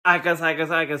Hi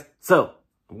guys. So,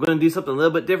 I'm going to do something a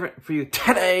little bit different for you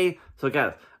today. So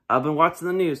guys, I've been watching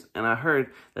the news and I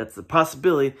heard that's a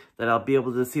possibility that I'll be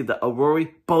able to see the Aurora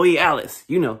Borealis.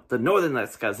 You know, the Northern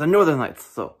Lights, guys, the Northern Lights.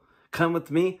 So, come with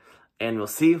me and we'll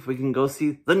see if we can go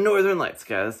see the Northern Lights,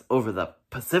 guys, over the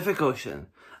Pacific Ocean.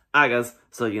 Alright guys,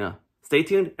 so, stay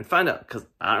tuned and find out, because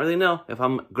I don't really know if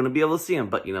I'm going to be able to see them,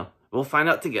 but, we'll find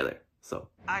out together. So,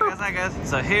 hi guys.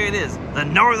 So here it is, the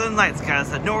Northern Lights, guys,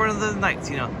 the Northern Lights,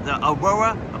 the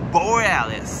Aurora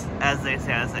Borealis, as they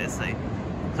say.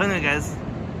 So anyway, guys,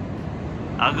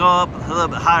 I'll go up a little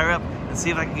bit higher up and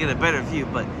see if I can get a better view,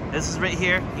 but this is right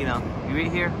here,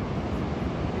 right here,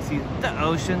 you see the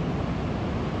ocean,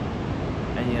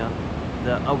 and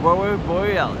the Aurora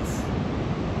Borealis.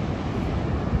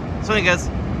 So anyway, guys,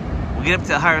 we'll get up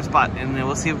to a higher spot and then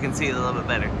we'll see if we can see it a little bit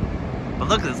better. But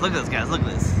look at this, guys, look at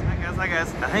this. Hi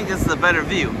guys, I think this is a better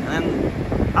view. And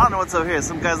then, I don't know what's over here.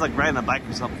 Some guy's like riding a bike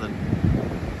or something.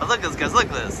 But look at this, guys, look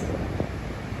at this.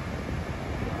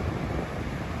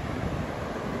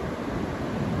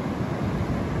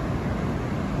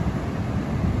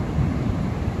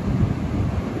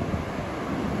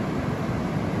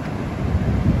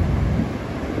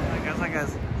 Hi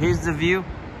guys, here's the view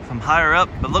from higher up.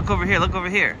 But look over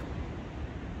here,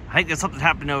 I think there's something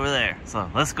happening over there,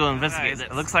 so let's go investigate it.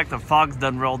 It looks like the fog's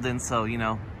done rolled in, so,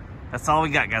 that's all we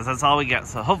got, guys. That's all we got.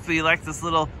 So hopefully you like this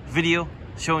little video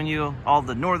showing you all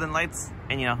the Northern Lights.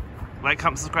 And, like,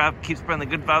 comment, subscribe, keep spreading the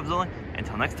good vibes only.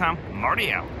 Until next time,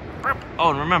 Marty out. Oh,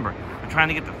 and remember, we're trying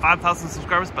to get to 5,000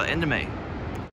 subscribers by the end of May.